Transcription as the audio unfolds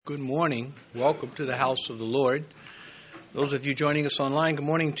Good morning. Welcome to the house of the Lord. Those of you joining us online, good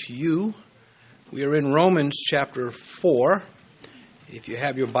morning to you. We are in Romans chapter 4. If you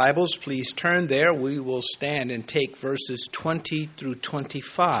have your Bibles, please turn there. We will stand and take verses 20 through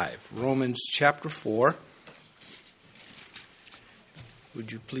 25. Romans chapter 4.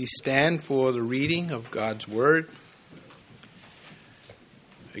 Would you please stand for the reading of God's Word?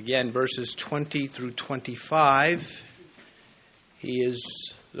 Again, verses 20 through 25.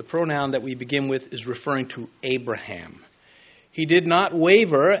 The pronoun that we begin with is referring to Abraham. He did not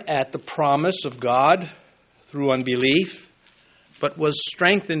waver at the promise of God through unbelief, but was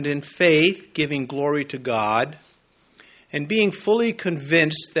strengthened in faith, giving glory to God, and being fully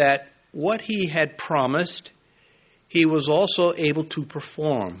convinced that what he had promised, he was also able to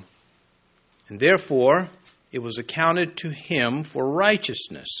perform. And therefore, it was accounted to him for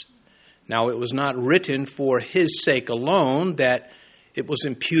righteousness. Now, it was not written for his sake alone that it was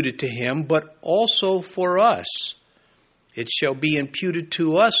imputed to him, but also for us. It shall be imputed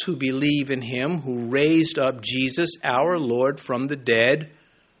to us who believe in him who raised up Jesus our Lord from the dead,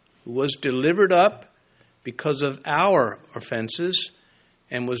 who was delivered up because of our offenses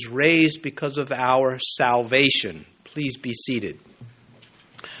and was raised because of our salvation. Please be seated.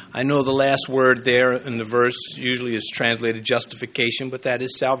 I know the last word there in the verse usually is translated justification, but that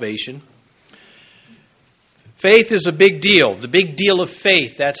is salvation. Faith is a big deal. The big deal of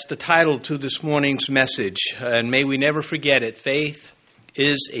faith, that's the title to this morning's message. And may we never forget it. Faith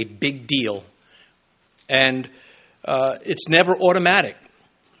is a big deal. And it's never automatic.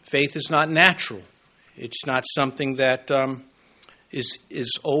 Faith is not natural. It's not something that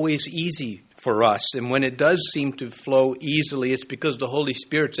is always easy for us. And when it does seem to flow easily, it's because the Holy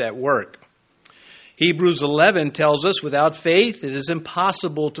Spirit's at work. Hebrews 11 tells us, without faith it is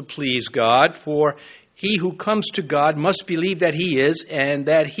impossible to please God, for he who comes to God must believe that he is, and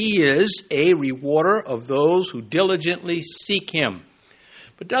that he is a rewarder of those who diligently seek him.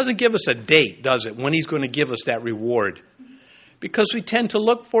 But it doesn't give us a date, does it, when he's going to give us that reward? Because we tend to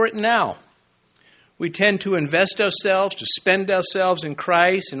look for it now. We tend to invest ourselves, to spend ourselves in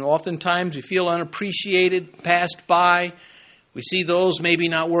Christ, and oftentimes we feel unappreciated, passed by. We see those maybe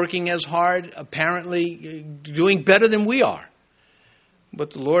not working as hard, apparently doing better than we are.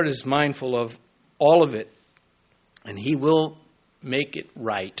 But the Lord is mindful of all of it, and he will make it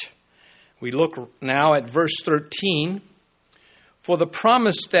right. We look now at verse 13. For the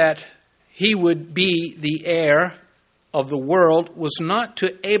promise that he would be the heir of the world was not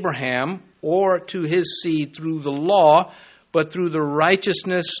to Abraham or to his seed through the law, but through the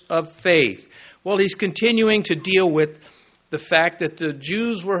righteousness of faith. Well, he's continuing to deal with the fact that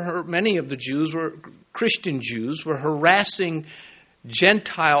many of the Jews were Christian Jews, were harassing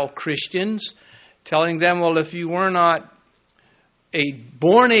Gentile Christians, telling them, well, if you were not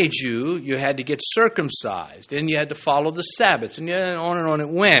born a Jew, you had to get circumcised, and you had to follow the Sabbaths, and on it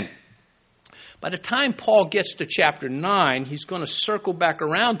went. By the time Paul gets to chapter 9, he's going to circle back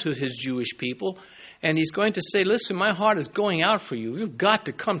around to his Jewish people, and he's going to say, listen, my heart is going out for you. You've got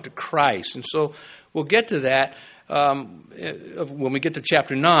to come to Christ. And so we'll get to that when we get to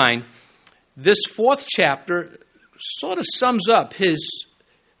chapter 9. This fourth chapter sort of sums up his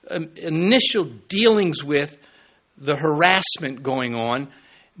initial dealings with the harassment going on.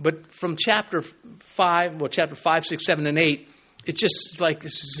 But from chapter 5, 6, 7, and 8, it's just like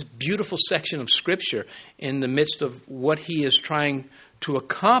this is a beautiful section of Scripture in the midst of what he is trying to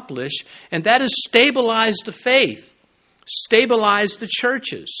accomplish, and that is stabilize the faith, stabilize the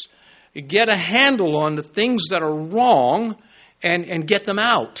churches, get a handle on the things that are wrong and get them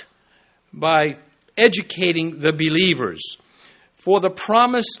out by educating the believers. For the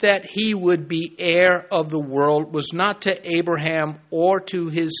promise that he would be heir of the world was not to Abraham or to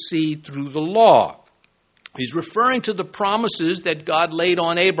his seed through the law. He's referring to the promises that God laid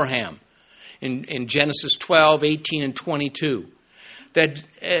on Abraham in Genesis 12, 18, and 22. That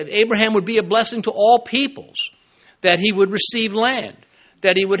Abraham would be a blessing to all peoples, that he would receive land,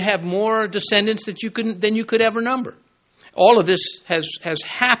 that he would have more descendants than you could ever number. All of this has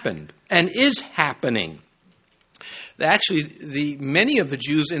happened and is happening. Actually, many of the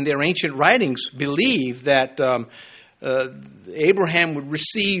Jews in their ancient writings believe that Abraham would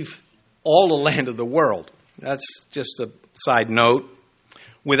receive all the land of the world. That's just a side note.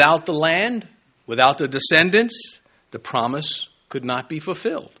 Without the land, without the descendants, the promise could not be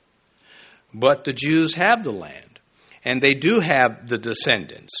fulfilled. But the Jews have the land, and they do have the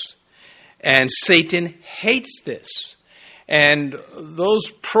descendants. And Satan hates this. And those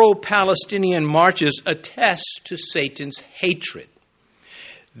pro-Palestinian marches attest to Satan's hatred.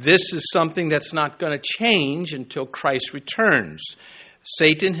 This is something that's not going to change until Christ returns.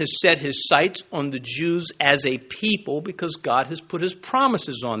 Satan has set his sights on the Jews as a people because God has put his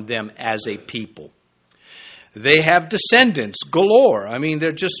promises on them as a people. They have descendants galore. I mean, there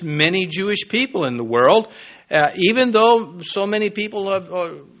are just many Jewish people in the world, even though so many people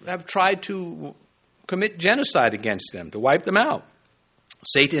have tried to commit genocide against them, to wipe them out.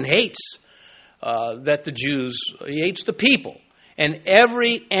 Satan hates he hates the people. And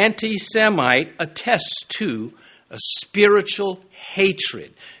every anti-Semite attests to a spiritual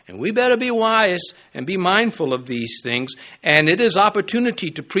hatred. And we better be wise and be mindful of these things. And it is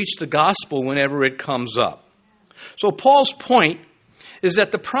opportunity to preach the gospel whenever it comes up. So Paul's point is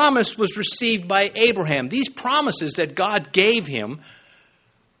that the promise was received by Abraham. These promises that God gave him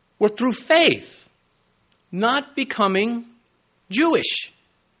were through faith, not becoming Jewish.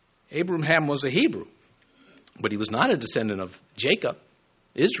 Abraham was a Hebrew, but he was not a descendant of Jacob,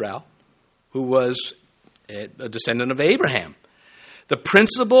 Israel, who was a descendant of Abraham. The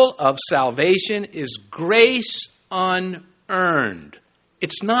principle of salvation is grace unearned.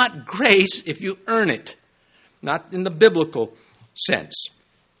 It's not grace if you earn it, not in the biblical sense.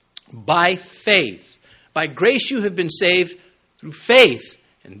 By faith. By grace you have been saved through faith,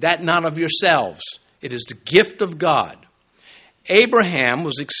 and that not of yourselves. It is the gift of God. Abraham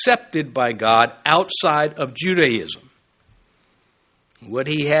was accepted by God outside of Judaism. What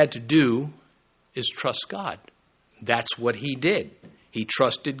he had to do is trust God. That's what he did. He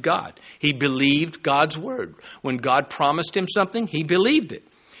trusted God. He believed God's word. When God promised him something, he believed it.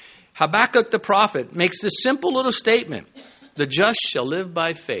 Habakkuk the prophet makes this simple little statement. The just shall live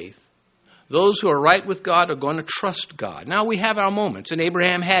by faith. Those who are right with God are going to trust God. Now we have our moments, and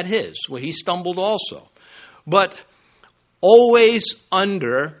Abraham had his, where he stumbled also. But always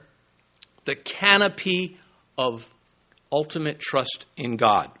under the canopy of ultimate trust in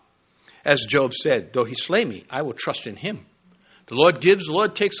God. As Job said, though he slay me, I will trust in him. The Lord gives, the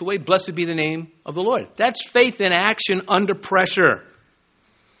Lord takes away. Blessed be the name of the Lord. That's faith in action under pressure.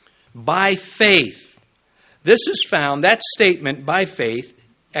 By faith. This is found, that statement, by faith,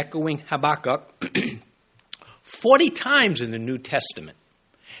 echoing Habakkuk, 40 times in the New Testament.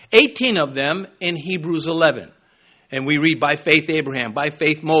 18 of them in Hebrews 11. And we read, by faith Abraham, by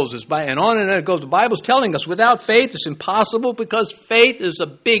faith Moses, and on and on it goes. The Bible's telling us without faith it's impossible, because faith is a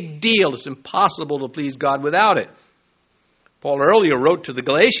big deal. It's impossible to please God without it. Paul earlier wrote to the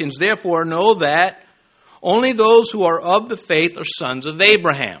Galatians, therefore know that only those who are of the faith are sons of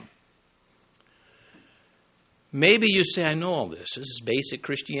Abraham. Maybe you say, I know all this. This is basic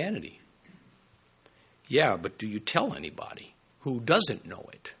Christianity. Yeah, but do you tell anybody who doesn't know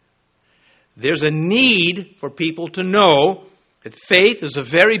it? There's a need for people to know that faith is a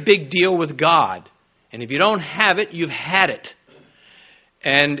very big deal with God. And if you don't have it, you've had it.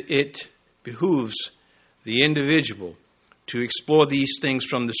 And it behooves the individual to explore these things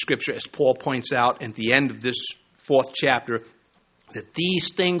from the Scripture, as Paul points out at the end of this 4th chapter, that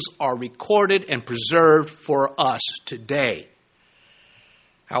these things are recorded and preserved for us today.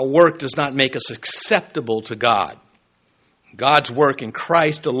 Our work does not make us acceptable to God. God's work in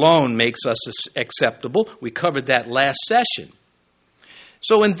Christ alone makes us acceptable. We covered that last session.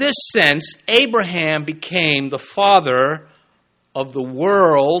 So in this sense, Abraham became the father of the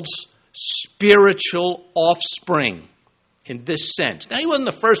world's spiritual offspring. In this sense. Now, he wasn't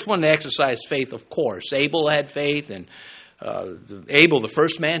the first one to exercise faith, of course. Abel had faith, and Abel, the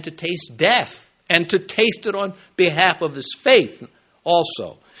first man to taste death, and to taste it on behalf of his faith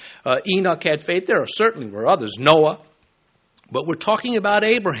also. Enoch had faith. There certainly were others. Noah. But we're talking about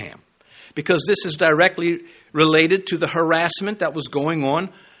Abraham, because this is directly related to the harassment that was going on,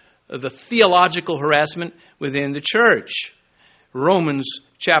 the theological harassment within the church. Romans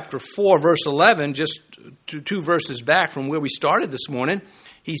chapter 4, verse 11, just two verses back from where we started this morning,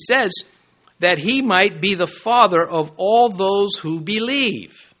 he says that he might be the father of all those who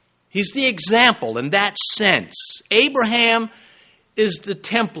believe. He's the example in that sense. Abraham is the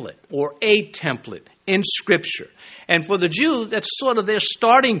template, or a template, in Scripture. And for the Jew, that's sort of their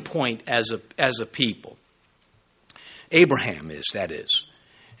starting point as a people. Abraham is, that is.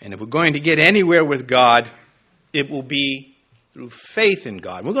 And if we're going to get anywhere with God, it will be through faith in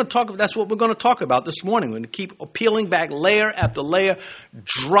God. We're going to talk. That's what we're going to talk about this morning. We're going to keep peeling back layer after layer,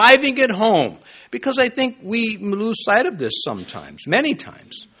 driving it home. Because I think we lose sight of this sometimes, many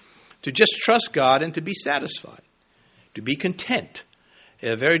times. To just trust God and to be satisfied. To be content.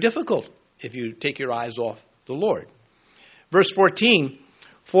 Very difficult if you take your eyes off the Lord. Verse 14,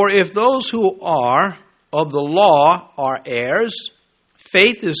 for if those who are of the law are heirs,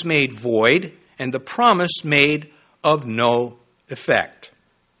 faith is made void, and the promise made of no effect.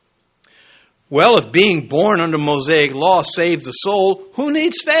 Well, if being born under Mosaic law saves the soul, who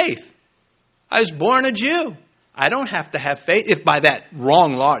needs faith? I was born a Jew. I don't have to have faith, if by that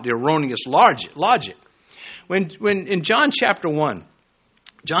wrong law, the erroneous logic. When in John chapter 1,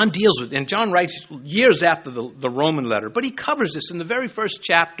 John deals with, and John writes years after the Roman letter, but he covers this in the very first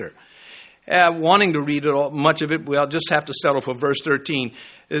chapter. Wanting to read it all, much of it, we'll just have to settle for verse 13.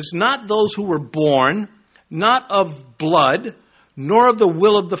 It's not those who were born, not of blood, nor of the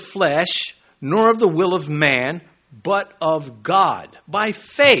will of the flesh, nor of the will of man, but of God, by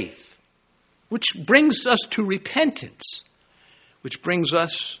faith, which brings us to repentance, which brings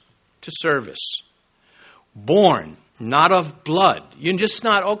us to service. Born, not of blood. You're just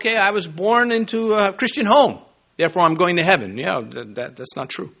not, okay, I was born into a Christian home, therefore I'm going to heaven. Yeah, that's not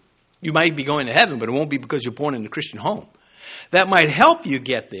true. You might be going to heaven, but it won't be because you're born in a Christian home. That might help you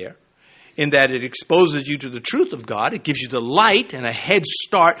get there in that it exposes you to the truth of God. It gives you the light and a head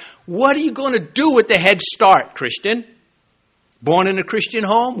start. What are you going to do with the head start, Christian? Born in a Christian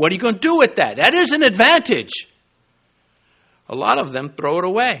home? What are you going to do with that? That is an advantage. A lot of them throw it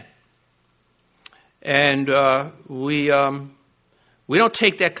away. And we don't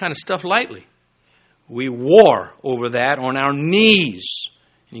take that kind of stuff lightly. We war over that on our knees.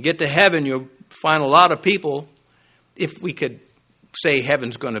 And you get to heaven, you'll find a lot of people, if we could say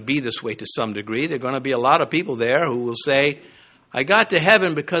heaven's going to be this way to some degree, there are going to be a lot of people there who will say, I got to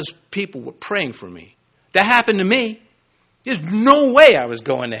heaven because people were praying for me. That happened to me. There's no way I was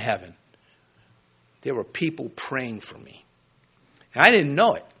going to heaven. There were people praying for me. And I didn't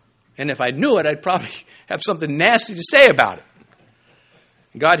know it. And if I knew it, I'd probably have something nasty to say about it.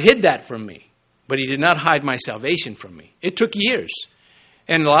 God hid that from me. But he did not hide my salvation from me. It took years.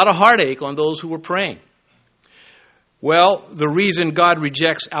 And a lot of heartache on those who were praying. Well, the reason God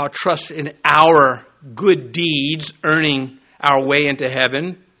rejects our trust in our good deeds, earning our way into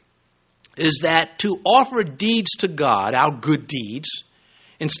heaven, is that to offer deeds to God, our good deeds,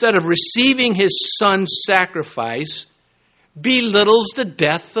 instead of receiving his son's sacrifice, belittles the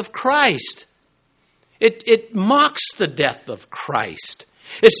death of Christ. It mocks the death of Christ.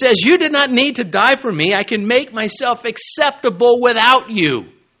 It says, you did not need to die for me. I can make myself acceptable without you.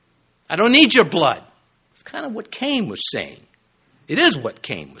 I don't need your blood. It's kind of what Cain was saying. It is what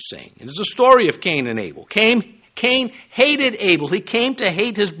Cain was saying. It is a story of Cain and Abel. Cain hated Abel. He came to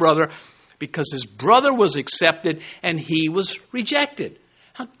hate his brother because his brother was accepted and he was rejected.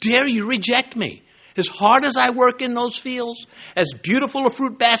 How dare you reject me? As hard as I work in those fields, as beautiful a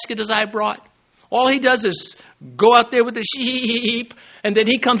fruit basket as I brought, all he does is go out there with the sheep, and then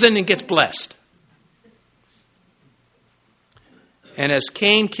he comes in and gets blessed. And as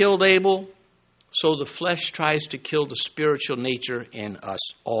Cain killed Abel, so the flesh tries to kill the spiritual nature in us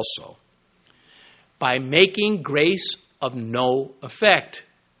also, by making grace of no effect.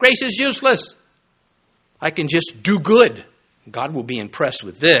 Grace is useless. I can just do good. God will be impressed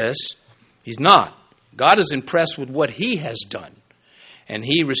with this. He's not. God is impressed with what he has done. And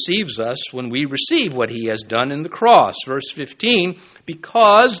he receives us when we receive what he has done in the cross. Verse 15,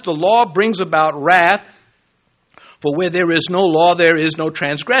 because the law brings about wrath, for where there is no law, there is no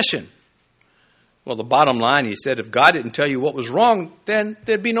transgression. Well, the bottom line, he said, if God didn't tell you what was wrong, then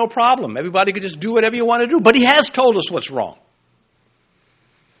there'd be no problem. Everybody could just do whatever you want to do. But he has told us what's wrong.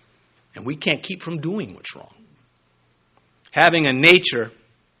 And we can't keep from doing what's wrong. Having a nature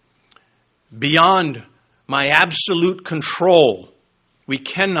beyond my absolute control, we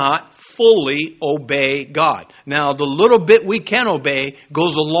cannot fully obey God. Now, the little bit we can obey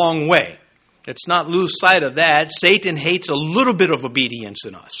goes a long way. Let's not lose sight of that. Satan hates a little bit of obedience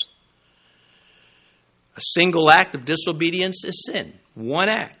in us. A single act of disobedience is sin. One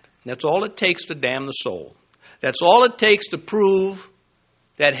act. That's all it takes to damn the soul. That's all it takes to prove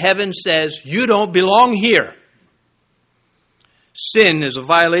that heaven says, you don't belong here. Sin is a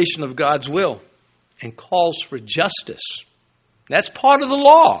violation of God's will and calls for justice. That's part of the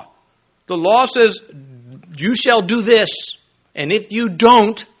law. The law says, you shall do this, and if you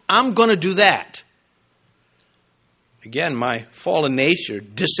don't, I'm going to do that. Again, my fallen nature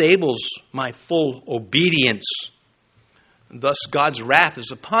disables my full obedience. Thus, God's wrath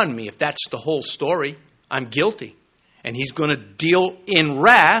is upon me. If that's the whole story, I'm guilty. And he's going to deal in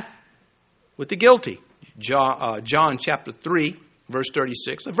wrath with the guilty. John chapter 3, verse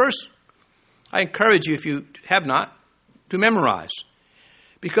 36. A verse I encourage you, if you have not, to memorize.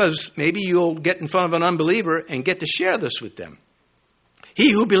 Because maybe you'll get in front of an unbeliever and get to share this with them.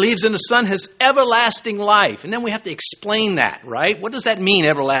 He who believes in the Son has everlasting life. And then we have to explain that, right? What does that mean,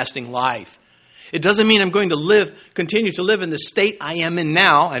 everlasting life? It doesn't mean I'm going to continue to live in the state I am in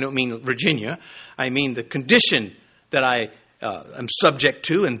now. I don't mean Virginia. I mean the condition that I am subject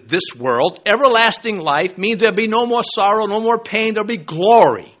to in this world. Everlasting life means there'll be no more sorrow, no more pain, there'll be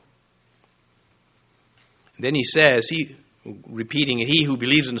glory. Then he says, repeating it, he who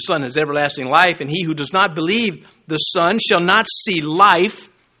believes in the Son has everlasting life, and he who does not believe the Son shall not see life,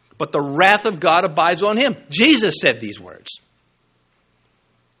 but the wrath of God abides on him. Jesus said these words.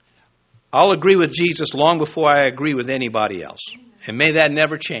 I'll agree with Jesus long before I agree with anybody else. And may that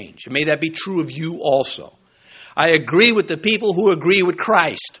never change. And may that be true of you also. I agree with the people who agree with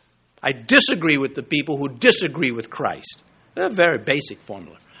Christ. I disagree with the people who disagree with Christ. That's a very basic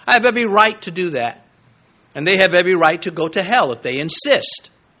formula. I have every right to do that. And they have every right to go to hell if they insist.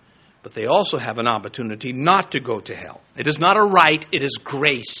 But they also have an opportunity not to go to hell. It is not a right, it is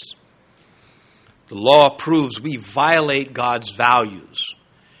grace. The law proves we violate God's values.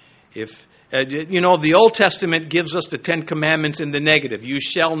 The Old Testament gives us the 10 Commandments in the negative. You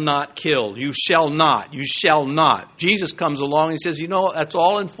shall not kill. You shall not. You shall not. Jesus comes along and says, that's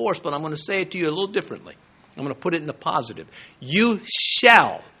all enforced, but I'm going to say it to you a little differently. I'm going to put it in the positive. You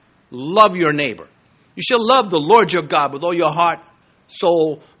shall love your neighbor. You shall love the Lord your God with all your heart,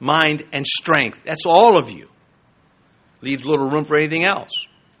 soul, mind, and strength. That's all of you. Leaves little room for anything else.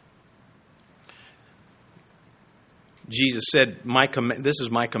 Jesus said, this is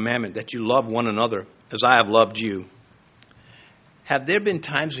my commandment, that you love one another as I have loved you. Have there been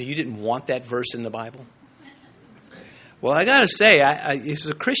times when you didn't want that verse in the Bible? Well, I got to say, as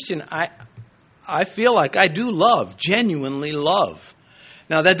a Christian, I feel like I do love, genuinely love.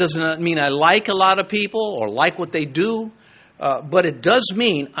 Now, that does not mean I like a lot of people or like what they do, but it does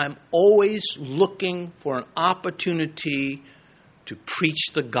mean I'm always looking for an opportunity to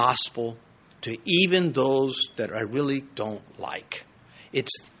preach the gospel to even those that I really don't like.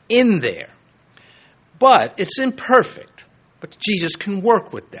 It's in there. But it's imperfect. But Jesus can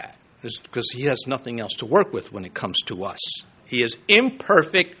work with that. Because he has nothing else to work with when it comes to us. He is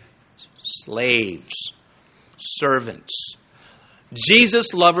imperfect slaves, servants.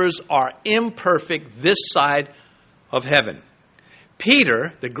 Jesus' lovers are imperfect this side of heaven.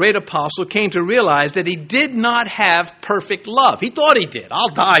 Peter, the great apostle, came to realize that he did not have perfect love. He thought he did. I'll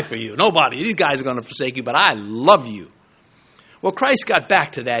die for you. These guys are going to forsake you, but I love you. Well, Christ got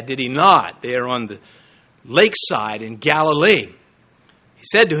back to that, did he not? There on the lakeside in Galilee. He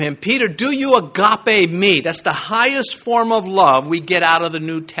said to him, Peter, do you agape me? That's the highest form of love we get out of the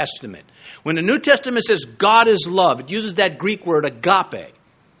New Testament. When the New Testament says God is love, it uses that Greek word agape.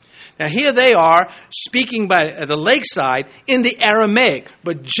 Now here they are speaking by the lakeside in the Aramaic,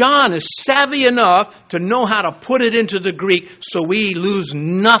 but John is savvy enough to know how to put it into the Greek so we lose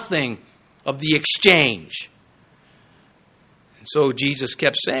nothing of the exchange. And so Jesus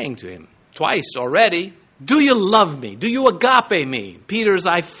kept saying to him twice already, do you love me? Do you agape me? Peter's,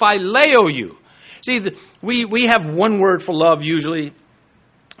 I phileo you. See, we have one word for love usually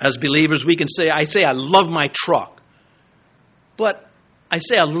as believers. We can say, I love my truck. But I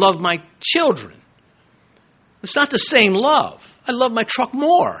say I love my children. It's not the same love. I love my truck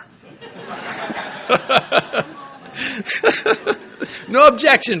more. No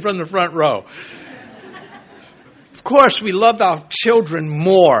objection from the front row. Of course, we love our children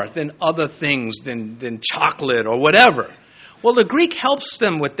more than other things, than chocolate or whatever. Well, the Greek helps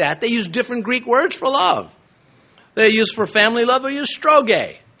them with that. They use different Greek words for love. They use for family love, they use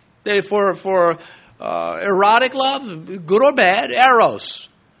stroge. They for erotic love, good or bad, eros.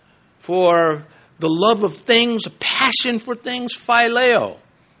 For the love of things, a passion for things, phileo.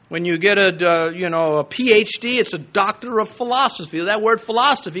 When you get a PhD, it's a doctor of philosophy. That word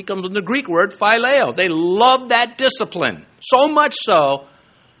philosophy comes from the Greek word phileo. They love that discipline, so much so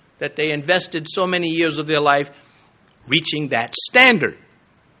that they invested so many years of their life reaching that standard.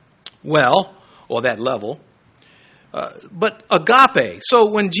 Well, or that level. But agape.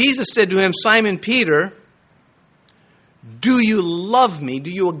 So when Jesus said to him, Simon Peter, do you love me?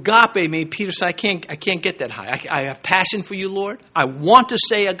 Do you agape me? Peter said, I can't get that high. I have passion for you, Lord. I want to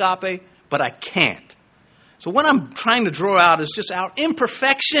say agape, but I can't. So what I'm trying to draw out is just our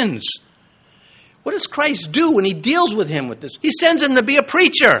imperfections. What does Christ do when he deals with him with this? He sends him to be a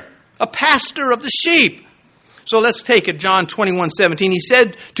preacher, a pastor of the sheep. So let's take it, John 21:17. He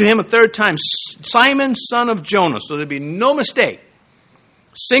said to him a third time, Simon, son of Jonas. So there'd be no mistake.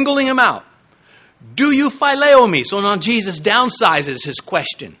 Singling him out. Do you phileo me? So now Jesus downsizes his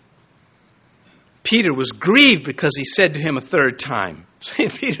question. Peter was grieved because he said to him a third time.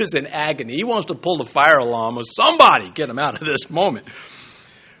 St. Peter's in agony. He wants to pull the fire alarm or somebody get him out of this moment.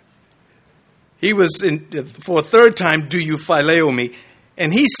 He was for a third time, do you phileo me?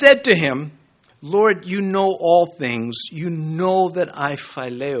 And he said to him, Lord, you know all things. You know that I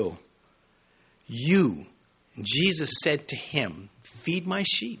phileo you. Jesus said to him, feed my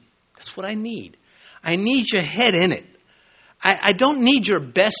sheep. That's what I need. I need your head in it. I don't need your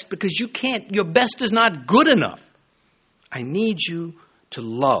best because your best is not good enough. I need you to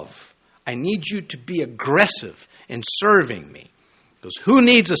love. I need you to be aggressive in serving me. Because who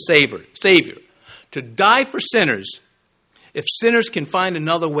needs a savior? To die for sinners if sinners can find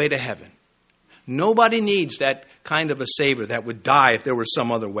another way to heaven. Nobody needs that kind of a savior that would die if there were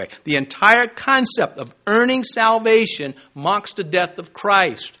some other way. The entire concept of earning salvation mocks the death of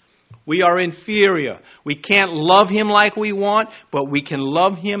Christ. We are inferior. We can't love him like we want, but we can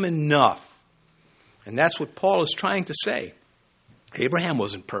love him enough. And that's what Paul is trying to say. Abraham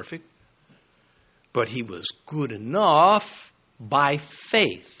wasn't perfect, but he was good enough by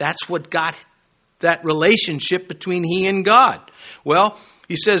faith. That's what got that relationship between he and God. Well,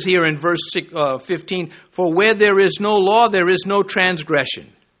 he says here in verse 15, for where there is no law, there is no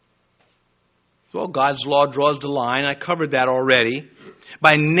transgression. Well, God's law draws the line. I covered that already.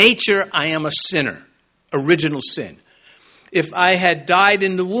 By nature, I am a sinner, original sin. If I had died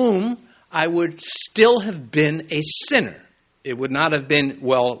in the womb, I would still have been a sinner. It would not have been,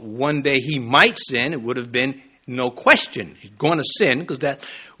 well, one day he might sin. It would have been no question. He's going to sin because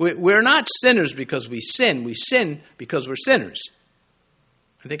we're not sinners because we sin. We sin because we're sinners.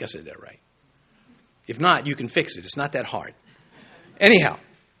 I think I said that right. If not, you can fix it. It's not that hard. Anyhow,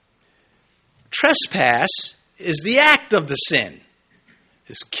 trespass is the act of the sin.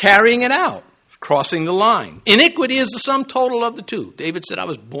 It's carrying it out, crossing the line. Iniquity is the sum total of the two. David said, I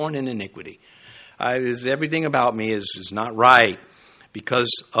was born in iniquity. Everything about me is not right because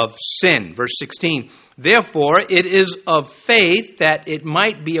of sin. Verse 16, therefore it is of faith that it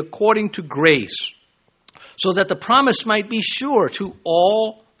might be according to grace, so that the promise might be sure to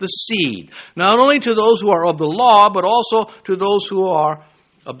all the seed, not only to those who are of the law, but also to those who are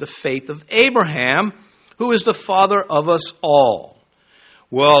of the faith of Abraham, who is the father of us all.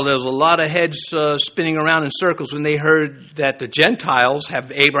 Well, there's a lot of heads spinning around in circles when they heard that the Gentiles have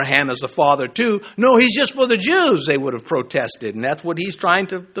Abraham as a father too. No, he's just for the Jews, they would have protested. And that's what he's trying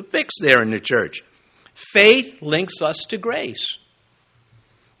to fix there in the church. Faith links us to grace.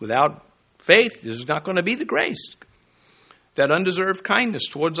 Without faith, there's not going to be the grace. That undeserved kindness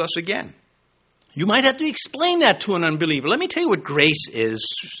towards us again. You might have to explain that to an unbeliever. Let me tell you what grace is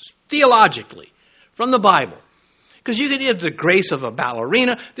theologically from the Bible. Because you could have the grace of a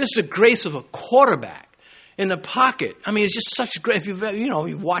ballerina. This is the grace of a quarterback in the pocket. I mean, it's just such great. If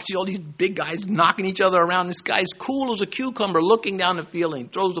you've watched all these big guys knocking each other around. This guy's cool as a cucumber, looking down the field, and he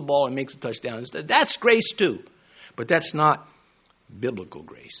throws the ball and makes a touchdown. That's grace too, but that's not biblical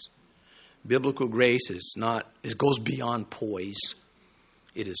grace. Biblical grace is not. It goes beyond poise.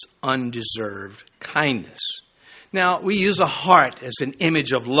 It is undeserved kindness. Now we use a heart as an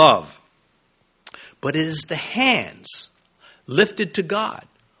image of love. But it is the hands lifted to God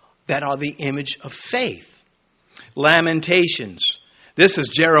that are the image of faith. Lamentations. This is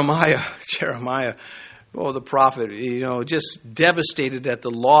Jeremiah. Jeremiah, the prophet, just devastated at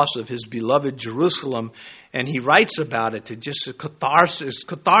the loss of his beloved Jerusalem. And he writes about it to just a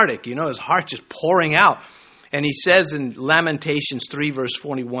cathartic, his heart just pouring out. And he says in Lamentations 3, verse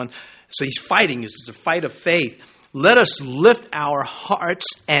 41, so he's fighting. It's a fight of faith. Let us lift our hearts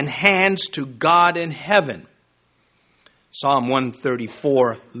and hands to God in heaven. Psalm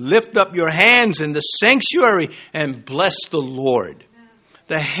 134, lift up your hands in the sanctuary and bless the Lord.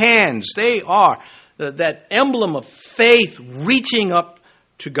 The hands, they are that emblem of faith reaching up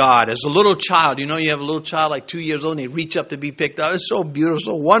to God. As a little child, you have a little child like 2 years old and they reach up to be picked up. It's so beautiful,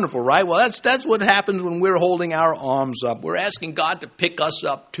 so wonderful, right? Well, that's what happens when we're holding our arms up. We're asking God to pick us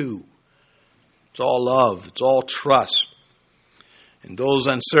up too. It's all love. It's all trust. And those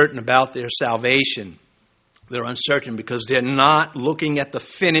uncertain about their salvation, they're uncertain because they're not looking at the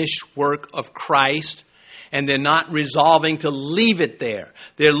finished work of Christ and they're not resolving to leave it there.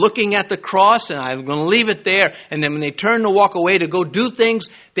 They're looking at the cross and I'm going to leave it there. And then when they turn to walk away to go do things,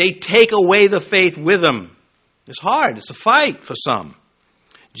 they take away the faith with them. It's hard. It's a fight for some.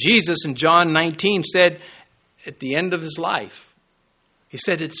 Jesus in John 19 said at the end of his life, he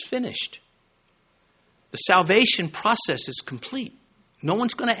said, it's finished. The salvation process is complete. No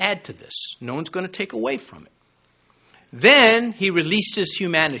one's going to add to this. No one's going to take away from it. Then he released his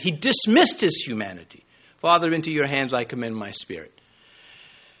humanity. He dismissed his humanity. Father, into your hands I commend my spirit.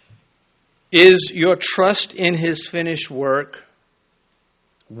 Is your trust in his finished work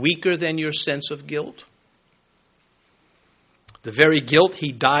weaker than your sense of guilt? The very guilt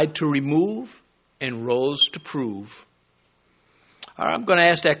he died to remove and rose to prove. I'm going to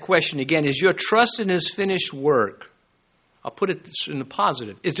ask that question again. Is your trust in his finished work I'll put it in the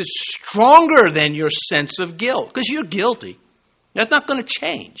positive. Is it stronger than your sense of guilt? Because you're guilty. That's not going to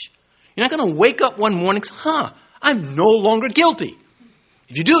change. You're not going to wake up one morning and say, I'm no longer guilty.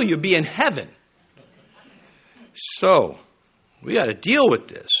 If you do, you'll be in heaven. So, we got to deal with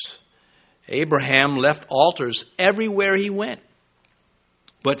this. Abraham left altars everywhere he went.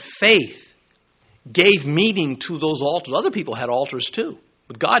 But faith gave meaning to those altars. Other people had altars too,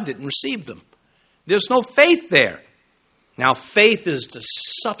 but God didn't receive them. There's no faith there. Now, faith is the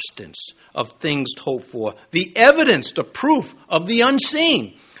substance of things hoped for, the evidence, the proof of the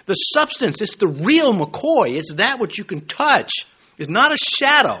unseen. The substance, it's the real McCoy. It's that which you can touch. It's not a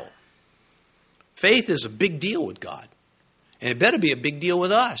shadow. Faith is a big deal with God. And it better be a big deal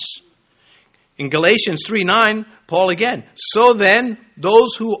with us. In Galatians 3:9, Paul again, so then,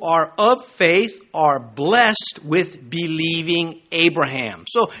 those who are of faith are blessed with believing Abraham.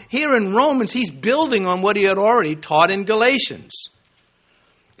 So here in Romans, he's building on what he had already taught in Galatians.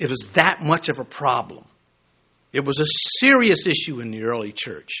 It was that much of a problem. It was a serious issue in the early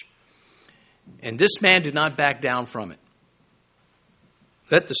church. And this man did not back down from it.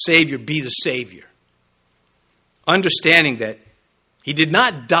 Let the Savior be the Savior. Understanding that he did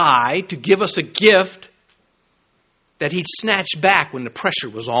not die to give us a gift that he'd snatch back when the pressure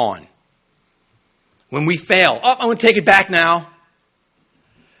was on. When we fail, I'm going to take it back now.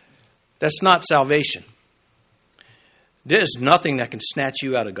 That's not salvation. There's nothing that can snatch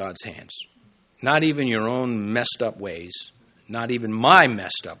you out of God's hands. Not even your own messed up ways. Not even my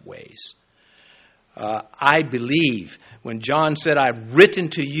messed up ways. I believe when John said, I've written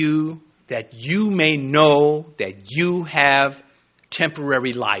to you that you may know that you have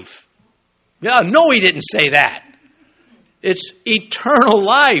temporary life. Yeah, no, he didn't say that. It's eternal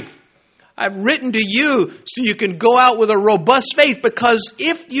life. I've written to you so you can go out with a robust faith, because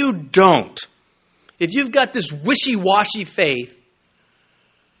if you don't, if you've got this wishy-washy faith,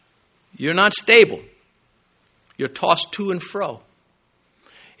 you're not stable. You're tossed to and fro.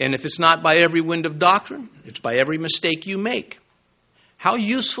 And if it's not by every wind of doctrine, it's by every mistake you make. How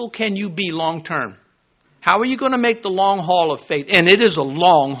useful can you be long term? How are you going to make the long haul of faith? And it is a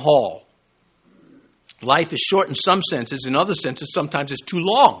long haul. Life is short in some senses. In other senses, sometimes it's too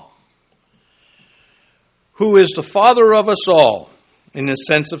long. Who is the father of us all in the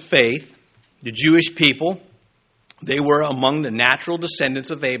sense of faith? The Jewish people. They were among the natural descendants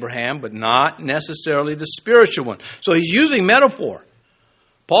of Abraham, but not necessarily the spiritual one. So he's using metaphor.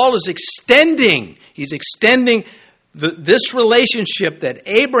 Paul is extending. He's extending this relationship that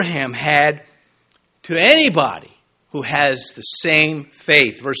Abraham had to anybody who has the same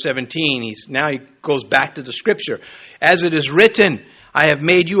faith. Verse 17, now he goes back to the scripture. As it is written, I have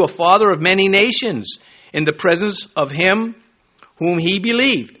made you a father of many nations in the presence of him whom he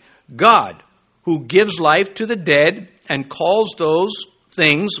believed, God, who gives life to the dead and calls those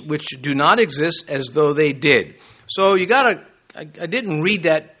things which do not exist as though they did. So I didn't read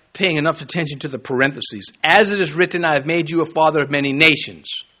that paying enough attention to the parentheses. As it is written, I have made you a father of many nations.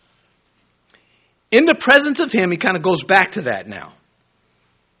 In the presence of him, he kind of goes back to that now.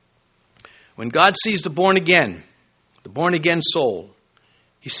 When God sees the born again soul,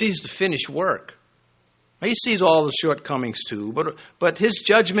 he sees the finished work. He sees all the shortcomings too, but his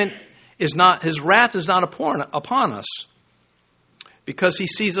judgment is not, his wrath is not upon us, because he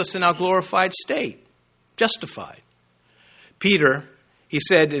sees us in our glorified state, justified. Peter, he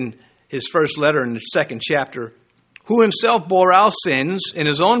said in his first letter in the 2nd chapter, who himself bore our sins in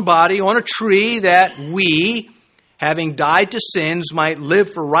his own body on a tree, that we, having died to sins, might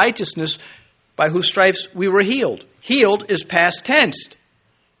live for righteousness, by whose stripes we were healed. Healed is past tense.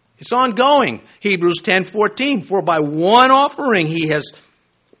 It's ongoing. Hebrews 10:14, for by one offering he has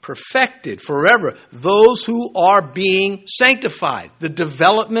perfected forever those who are being sanctified. The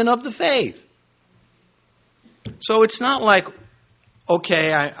development of the faith. So it's not like,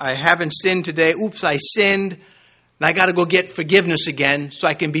 okay, I haven't sinned today. Oops, I sinned. And I got to go get forgiveness again so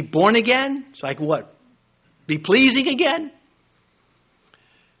I can be born again? So I can what? Be pleasing again?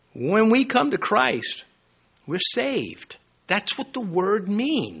 When we come to Christ, we're saved. That's what the word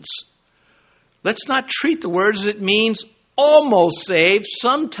means. Let's not treat the word as it means almost saved,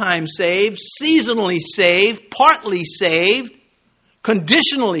 sometimes saved, seasonally saved, partly saved,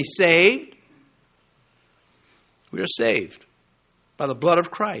 conditionally saved. We are saved by the blood of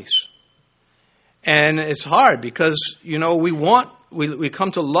Christ. And it's hard because, we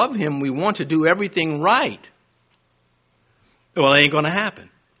come to love him. We want to do everything right. Well, it ain't going to happen.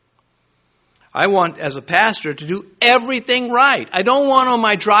 I want, as a pastor, to do everything right. I don't want on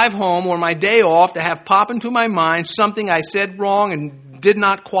my drive home or my day off to have pop into my mind something I said wrong and did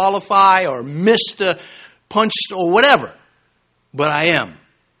not qualify or missed a punch or whatever. but I am.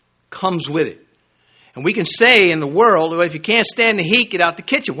 Comes with it. And we can say in the world, well, if you can't stand the heat, get out the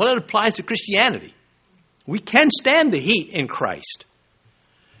kitchen. Well, it applies to Christianity. We can stand the heat in Christ.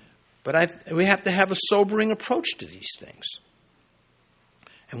 But we have to have a sobering approach to these things.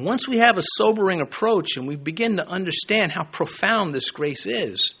 And once we have a sobering approach and we begin to understand how profound this grace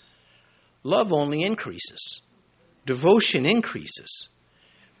is, love only increases. Devotion increases.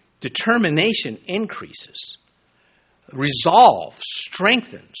 Determination increases. Resolve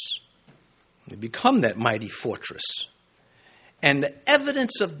strengthens. They become that mighty fortress. And the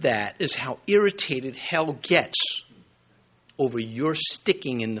evidence of that is how irritated hell gets over your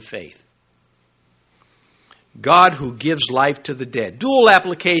sticking in the faith. God who gives life to the dead. Dual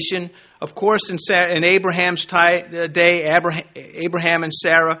application, of course, in Abraham's day, Abraham and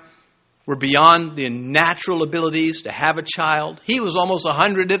Sarah were beyond their natural abilities to have a child. He was almost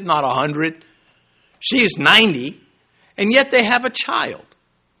 100, if not 100. She is 90, and yet they have a child,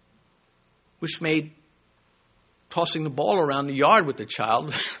 which made tossing the ball around the yard with the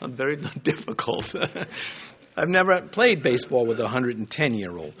child very difficult. I've never played baseball with a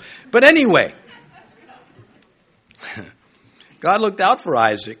 110-year-old. But anyway, God looked out for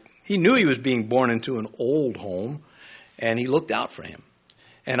Isaac. He knew he was being born into an old home, and he looked out for him.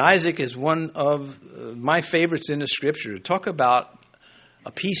 And Isaac is one of my favorites in the Scripture. Talk about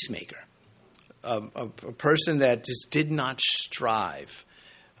a peacemaker, a person that just did not strive,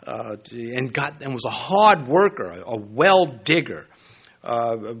 and was a hard worker, a well digger,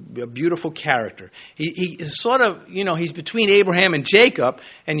 a beautiful character. He is sort of, he's between Abraham and Jacob,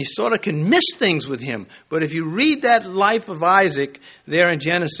 and you sort of can miss things with him. But if you read that life of Isaac there in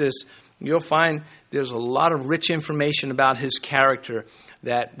Genesis, you'll find there's a lot of rich information about his character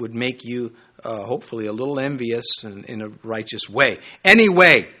that would make you hopefully a little envious in a righteous way.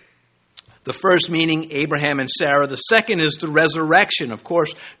 Anyway, the first meaning, Abraham and Sarah. The second is the resurrection. Of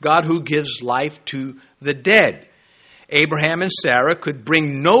course, God who gives life to the dead. Abraham and Sarah could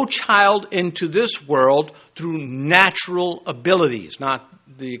bring no child into this world through natural abilities, not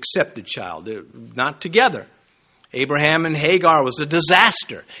the accepted child. They're not together. Abraham and Hagar was a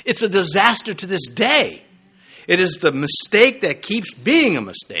disaster. It's a disaster to this day. It is the mistake that keeps being a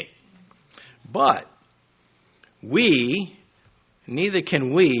mistake. But neither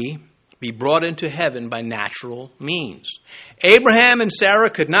can we be brought into heaven by natural means. Abraham and Sarah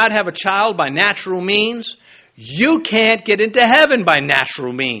could not have a child by natural means. You can't get into heaven by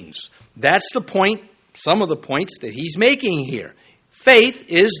natural means. That's the point, some of the points that he's making here. Faith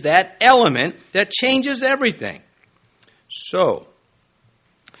is that element that changes everything. So,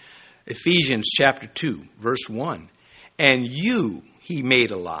 Ephesians chapter 2, verse 1. And you he made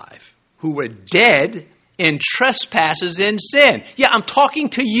alive, who were dead in trespasses and sin. Yeah, I'm talking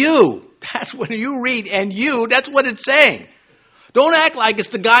to you. That's when you read, and you, that's what it's saying. Don't act like it's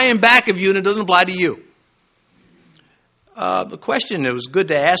the guy in back of you and it doesn't apply to you. The question that was good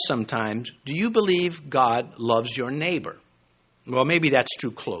to ask sometimes, do you believe God loves your neighbor? Well, maybe that's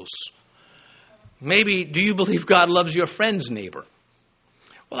too close. Maybe, do you believe God loves your friend's neighbor?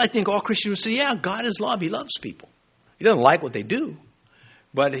 Well, I think all Christians would say, yeah, God is love. He loves people. He doesn't like what they do,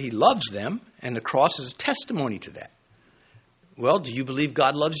 but he loves them, and the cross is a testimony to that. Well, do you believe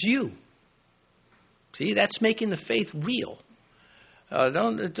God loves you? See, that's making the faith real.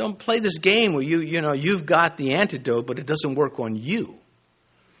 Don't play this game where you've got the antidote, but it doesn't work on you.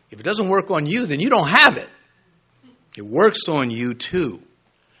 If it doesn't work on you, then you don't have it. It works on you too.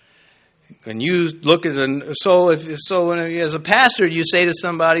 And you look at as a pastor, you say to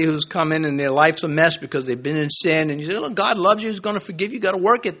somebody who's come in and their life's a mess because they've been in sin, and you say, "Look, God loves you; He's going to forgive you. You got to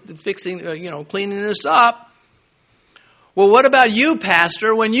work at fixing, cleaning this up." Well, what about you,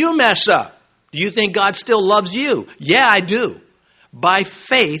 pastor? When you mess up, do you think God still loves you? Yeah, I do. By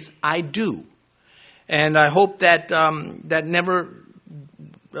faith, I do. And I hope that that never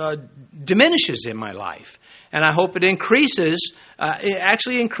diminishes in my life. And I hope it increases. It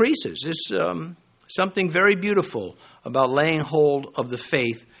actually increases. It's something very beautiful about laying hold of the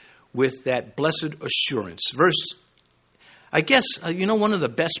faith with that blessed assurance. I guess, one of the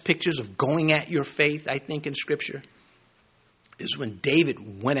best pictures of going at your faith, I think, in Scripture, is when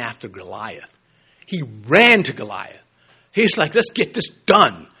David went after Goliath. He ran to Goliath. He's like, let's get this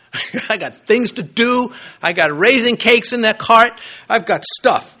done. I got things to do. I got raisin cakes in that cart. I've got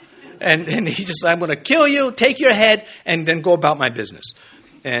stuff. And he just, I'm going to kill you, take your head, and then go about my business.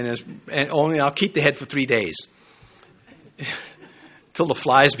 And only I'll keep the head for 3 days. Till the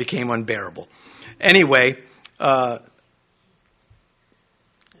flies became unbearable. Anyway,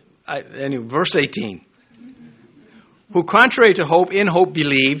 verse 18. Who contrary to hope, in hope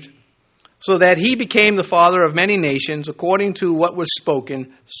believed, so that he became the father of many nations, according to what was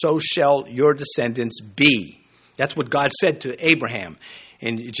spoken, so shall your descendants be. That's what God said to Abraham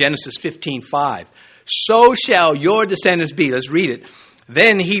in Genesis 15:5. So shall your descendants be. Let's read it.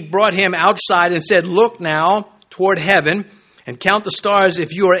 Then he brought him outside and said, look now toward heaven and count the stars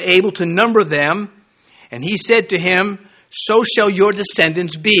if you are able to number them. And he said to him, so shall your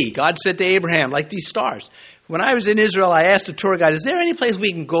descendants be. God said to Abraham, like these stars. When I was in Israel, I asked the tour guide, is there any place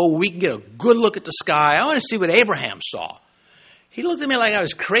we can go where we can get a good look at the sky? I want to see what Abraham saw. He looked at me like I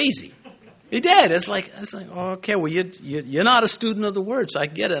was crazy. He did. It's like okay, well, you're not a student of the word, so I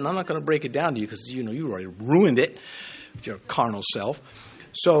get it, and I'm not going to break it down to you because, you already ruined it with your carnal self.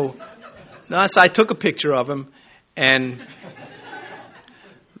 So I took a picture of him and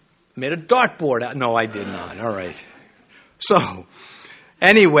made a dartboard out. No, I did not. All right. So,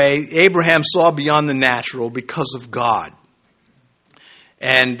 anyway, Abraham saw beyond the natural because of God.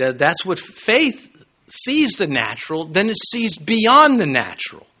 And that's what faith sees the natural, then it sees beyond the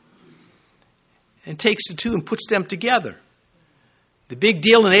natural. And takes the two and puts them together. The big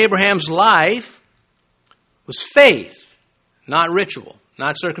deal in Abraham's life was faith, not ritual,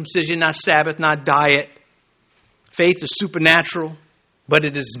 not circumcision, not Sabbath, not diet. Faith is supernatural, but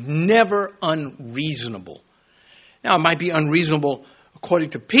it is never unreasonable. Now, it might be unreasonable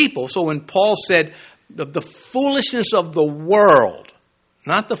according to people. So when Paul said the foolishness of the world,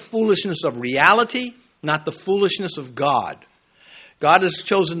 not the foolishness of reality, not the foolishness of God. God has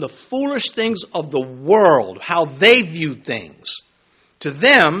chosen the foolish things of the world, how they view things. To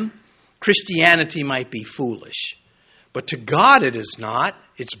them, Christianity might be foolish. But to God it is not.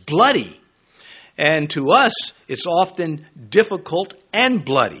 It's bloody. And to us, it's often difficult and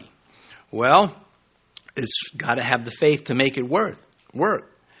bloody. Well, it's got to have the faith to make it work.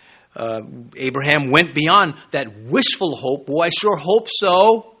 Abraham went beyond that wishful hope. Boy, I sure hope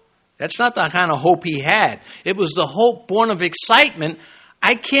so. That's not the kind of hope he had. It was the hope born of excitement.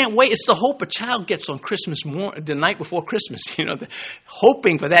 I can't wait. It's the hope a child gets on Christmas morning, the night before Christmas.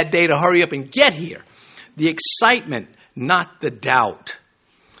 Hoping for that day to hurry up and get here. The excitement, not the doubt.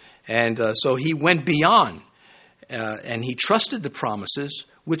 And so he went beyond. And he trusted the promises,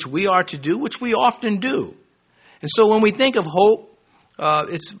 which we are to do, which we often do. And so when we think of hope,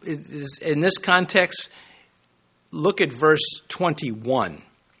 it's in this context, look at verse 21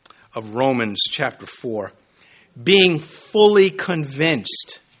 of Romans chapter 4. Being fully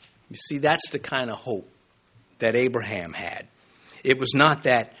convinced. You see, that's the kind of hope that Abraham had. It was not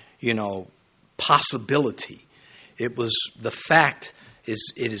that, possibility. It was the fact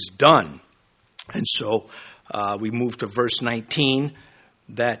it is done. And so we move to verse 19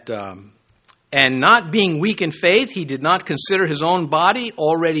 that, and not being weak in faith, he did not consider his own body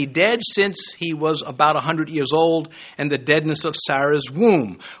already dead since he was about 100 years old and the deadness of Sarah's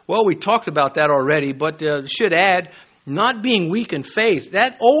womb. Well, we talked about that already, but should add, not being weak in faith,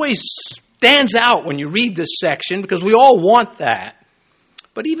 that always stands out when you read this section because we all want that.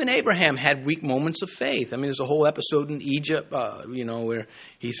 But even Abraham had weak moments of faith. I mean, there's a whole episode in Egypt, where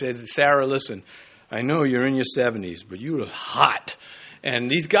he said, Sarah, listen, I know you're in your 70s, but you were hot.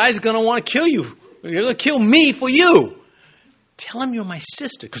 And these guys are going to want to kill you. They're going to kill me for you. Tell them you're my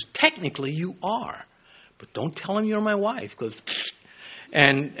sister, because technically you are. But don't tell them you're my wife.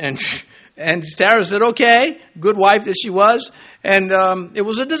 And Sarah said, okay, good wife that she was. And it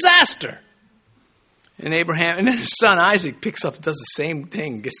was a disaster. And Abraham, and then his son Isaac picks up, does the same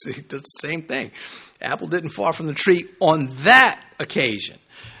thing. He does the same thing. Apple didn't fall from the tree on that occasion.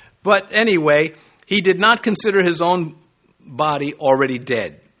 But anyway, he did not consider his own body already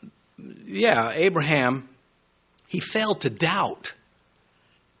dead. Yeah, Abraham, he failed to doubt.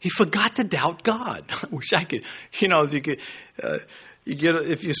 He forgot to doubt God. I wish I could,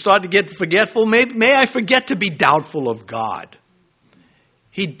 if you start to get forgetful, may I forget to be doubtful of God.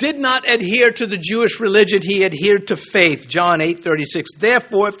 He did not adhere to the Jewish religion. He adhered to faith. John 8:36.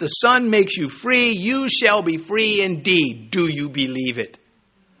 Therefore, if the Son makes you free, you shall be free indeed. Do you believe it?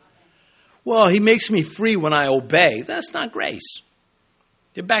 Well, he makes me free when I obey. That's not grace.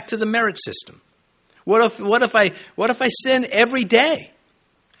 You're back to the merit system. What if I sin every day?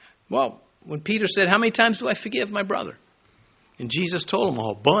 Well, when Peter said, how many times do I forgive my brother? And Jesus told him a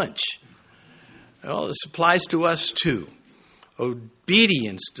whole bunch. Well, this applies to us too.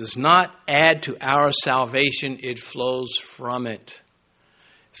 Obedience does not add to our salvation. It flows from it.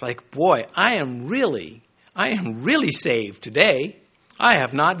 It's like, boy, I am really saved today. I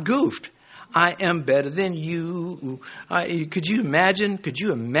have not goofed. I am better than you. Could you imagine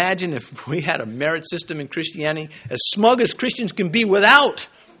if we had a merit system in Christianity, as smug as Christians can be without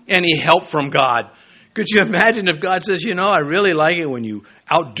any help from God? Could you imagine if God says, I really like it when you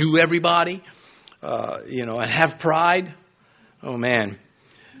outdo everybody, and have pride. Oh, man.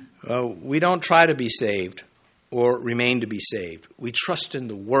 We don't try to be saved or remain to be saved. We trust in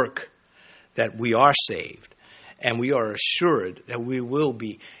the work that we are saved, and we are assured that we will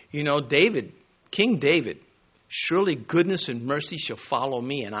be. King David, surely goodness and mercy shall follow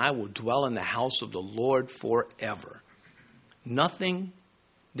me, and I will dwell in the house of the Lord forever.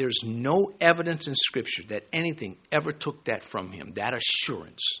 There's no evidence in Scripture that anything ever took that from him, that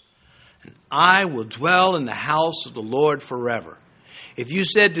assurance. And I will dwell in the house of the Lord forever. If you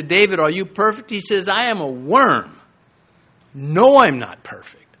said to David, are you perfect? He says, I am a worm. No, I'm not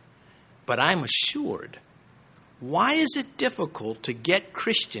perfect, but I'm assured. Why is it difficult to get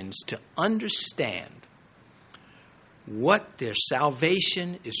Christians to understand what their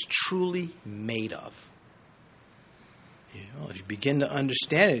salvation is truly made of? If you begin to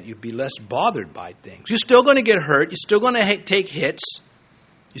understand it, you'll be less bothered by things. You're still going to get hurt. You're still going to take hits.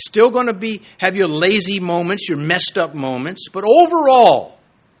 You're still going to have your lazy moments, your messed up moments. But overall,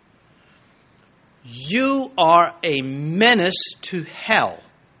 you are a menace to hell.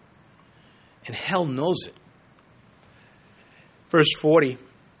 And hell knows it. Verse 40,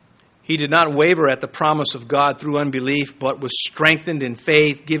 he did not waver at the promise of God through unbelief, but was strengthened in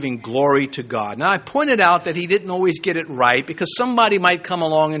faith, giving glory to God. Now, I pointed out that he didn't always get it right, because somebody might come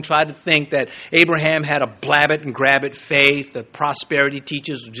along and try to think that Abraham had a blab it and grab it faith, that prosperity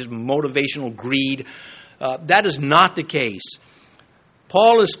teaches just motivational greed. That is not the case.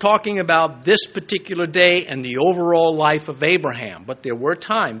 Paul is talking about this particular day and the overall life of Abraham. But there were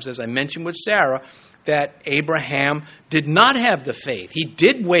times, as I mentioned with Sarah, that Abraham did not have the faith. He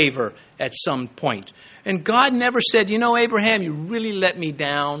did waver at some point. And God never said, Abraham, you really let me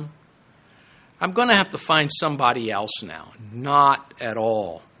down. I'm going to have to find somebody else now. Not at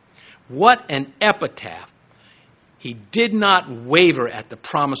all. What an epitaph. He did not waver at the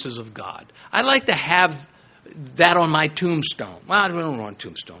promises of God. I'd like to have that on my tombstone. Well, I don't want a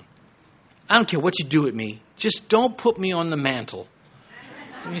tombstone. I don't care what you do with me. Just don't put me on the mantle.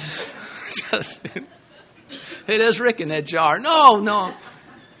 Hey, there's Rick in that jar. No.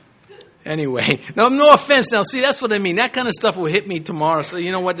 Anyway, no offense. Now, see, that's what I mean. That kind of stuff will hit me tomorrow. So,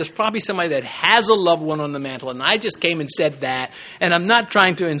 you know what? There's probably somebody that has a loved one on the mantle, and I just came and said that, and I'm not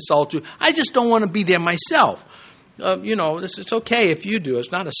trying to insult you. I just don't want to be there myself. It's okay if you do.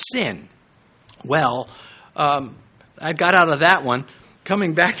 It's not a sin. Well, I got out of that one.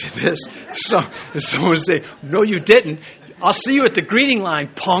 Coming back to this, so someone would say, no, you didn't. I'll see you at the greeting line,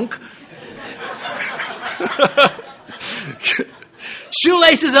 punk.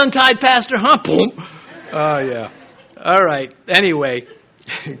 Shoelaces untied, Pastor, huh? Boom. Oh, yeah. All right. Anyway,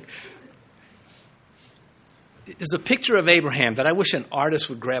 there's a picture of Abraham that I wish an artist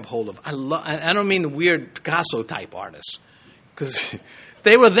would grab hold of. I don't mean the weird Picasso-type artists, because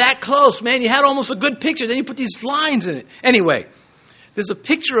they were that close, man. You had almost a good picture. Then you put these lines in it. Anyway, there's a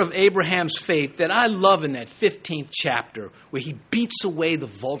picture of Abraham's faith that I love in that 15th chapter, where he beats away the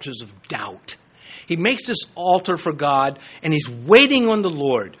vultures of doubt. He makes this altar for God, and he's waiting on the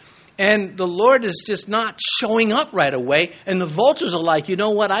Lord. And the Lord is just not showing up right away. And the vultures are like, you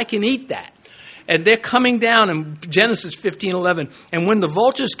know what, I can eat that. And they're coming down in Genesis 15:11. And when the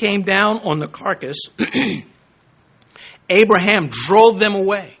vultures came down on the carcass, Abraham drove them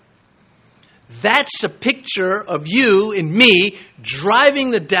away. That's a picture of you and me driving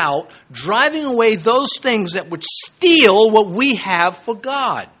the doubt, driving away those things that would steal what we have for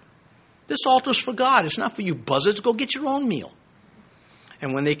God. This altar's for God. It's not for you buzzards. Go get your own meal.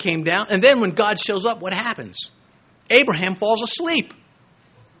 And when they came down, and then when God shows up, what happens? Abraham falls asleep.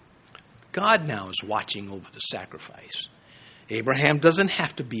 God now is watching over the sacrifice. Abraham doesn't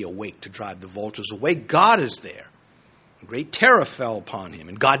have to be awake to drive the vultures away. God is there. Great terror fell upon him,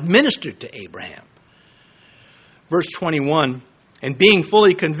 and God ministered to Abraham. Verse 21, and being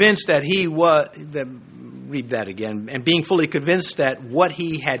fully convinced that read that again. And being fully convinced that what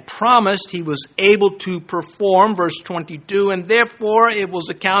he had promised, he was able to perform. Verse 22, and therefore it was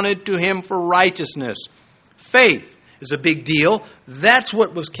accounted to him for righteousness. Faith is a big deal. That's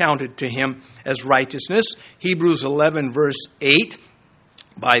what was counted to him as righteousness. Hebrews 11, verse 8,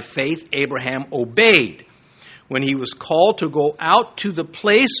 by faith Abraham obeyed when he was called to go out to the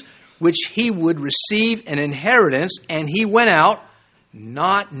place which he would receive an inheritance, and he went out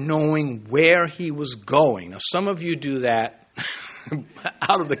not knowing where he was going. Now, some of you do that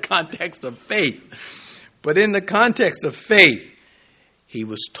out of the context of faith. But in the context of faith, he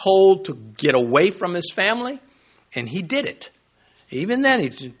was told to get away from his family, and he did it. Even then,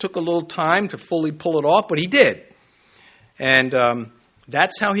 it took a little time to fully pull it off, but he did. And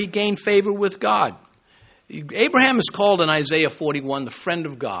that's how he gained favor with God. Abraham is called in Isaiah 41 the friend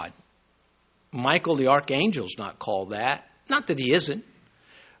of God. Michael the archangel is not called that. Not that he isn't.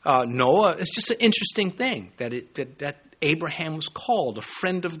 Noah, it's just an interesting thing that Abraham was called a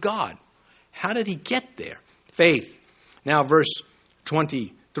friend of God. How did he get there? Faith. Now verse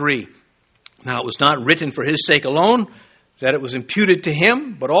 23. Now it was not written for his sake alone that it was imputed to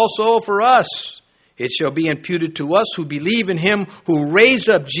him, but also for us. It shall be imputed to us who believe in him who raised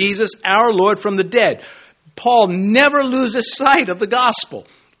up Jesus, our Lord, from the dead. Paul never loses sight of the gospel.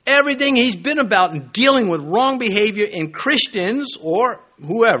 Everything he's been about in dealing with wrong behavior in Christians or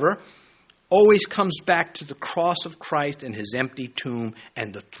whoever always comes back to the cross of Christ and his empty tomb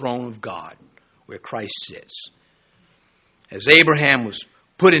and the throne of God where Christ sits. As Abraham was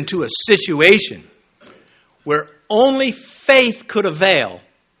put into a situation where only faith could avail,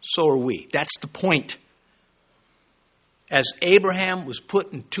 so are we. That's the point. As Abraham was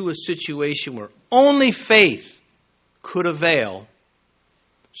put into a situation where only faith could avail,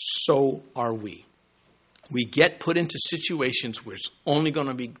 so are we. We get put into situations where it's only going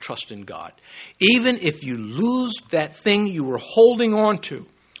to be trust in God. Even if you lose that thing you were holding on to,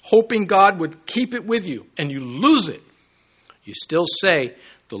 hoping God would keep it with you, and you lose it, you still say,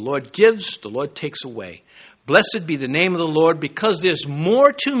 the Lord gives, the Lord takes away. Blessed be the name of the Lord, because there's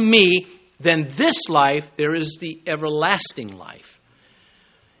more to me than this life. There is the everlasting life.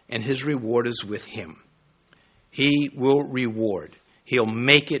 And his reward is with him. He will reward. He'll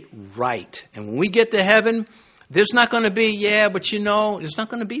make it right. And when we get to heaven, there's not going to be, there's not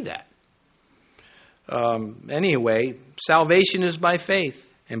going to be that. Anyway, salvation is by faith,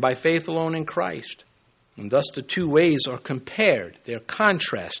 and by faith alone in Christ. And thus the two ways are compared. They're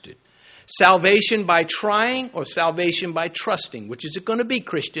contrasted. Salvation by trying or salvation by trusting. Which is it going to be,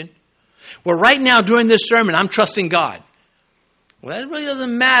 Christian? Well, right now during this sermon, I'm trusting God. Well, that really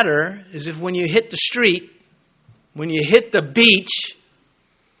doesn't matter as if when you hit the street, when you hit the beach,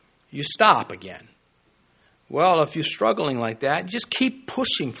 you stop again. Well, if you're struggling like that, just keep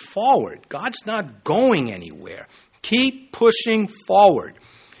pushing forward. God's not going anywhere. Keep pushing forward.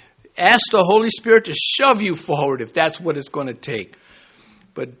 Ask the Holy Spirit to shove you forward if that's what it's going to take.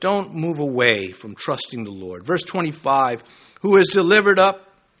 But don't move away from trusting the Lord. Verse 25, who was delivered up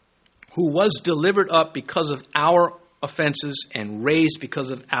because of our offenses and raised because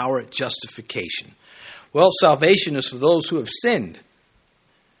of our justification. Well, salvation is for those who have sinned,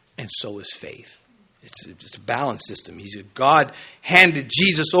 and so is faith. It's a balance system. God handed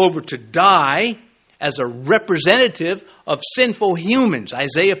Jesus over to die as a representative of sinful humans.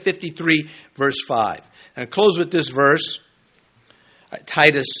 Isaiah 53, verse 5. And I close with this verse.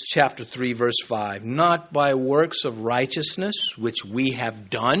 Titus chapter 3, verse 5. Not by works of righteousness which we have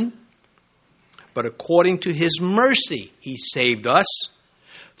done, but according to his mercy he saved us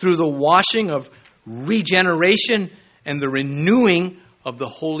through the washing of regeneration and the renewing of the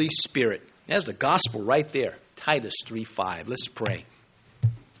Holy Spirit. There's the gospel right there. Titus 3:5. Let's pray.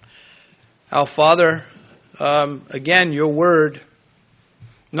 Our Father, again, your word,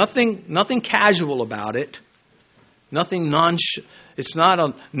 nothing casual about it. It's not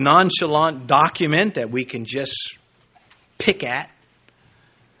a nonchalant document that we can just pick at.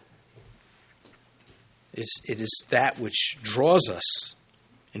 It is that which draws us,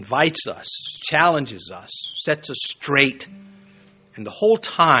 invites us, challenges us, sets us straight. And the whole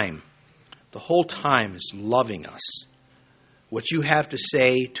time is loving us. What you have to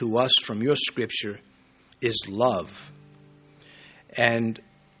say to us from your scripture is love. And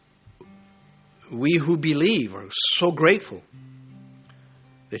we who believe are so grateful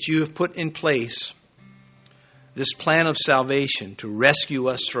that you have put in place this plan of salvation to rescue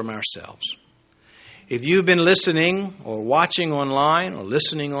us from ourselves. If you've been listening or watching online or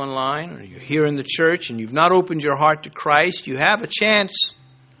listening online, or you're here in the church and you've not opened your heart to Christ, you have a chance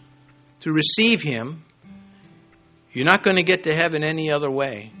to receive him. You're not going to get to heaven any other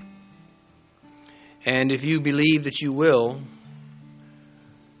way. And if you believe that you will,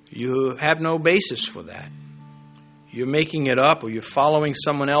 you have no basis for that. You're making it up, or you're following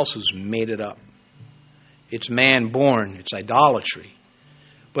someone else who's made it up. It's man-born. It's idolatry.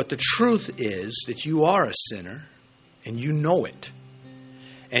 But the truth is that you are a sinner, and you know it.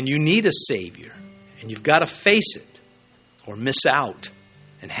 And you need a Savior, and you've got to face it, or miss out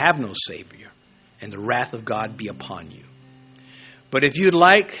and have no Savior, and the wrath of God be upon you. But if you'd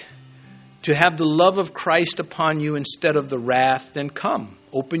like to have the love of Christ upon you instead of the wrath, then come.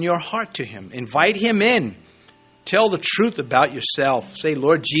 Open your heart to him. Invite him in. Tell the truth about yourself. Say,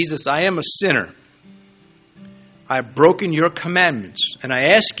 Lord Jesus, I am a sinner. I have broken your commandments, and I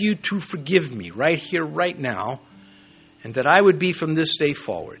ask you to forgive me right here, right now, and that I would be from this day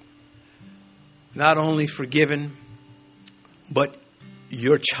forward not only forgiven, but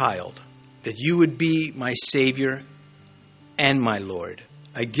your child, that you would be my Savior and my Lord.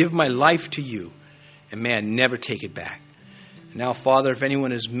 I give my life to you, and may I never take it back. Now, Father, if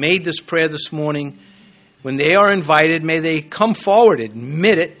anyone has made this prayer this morning, when they are invited, may they come forward,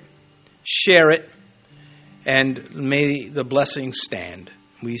 admit it, share it, and may the blessings stand.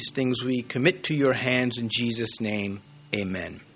 These things we commit to your hands in Jesus' name. Amen.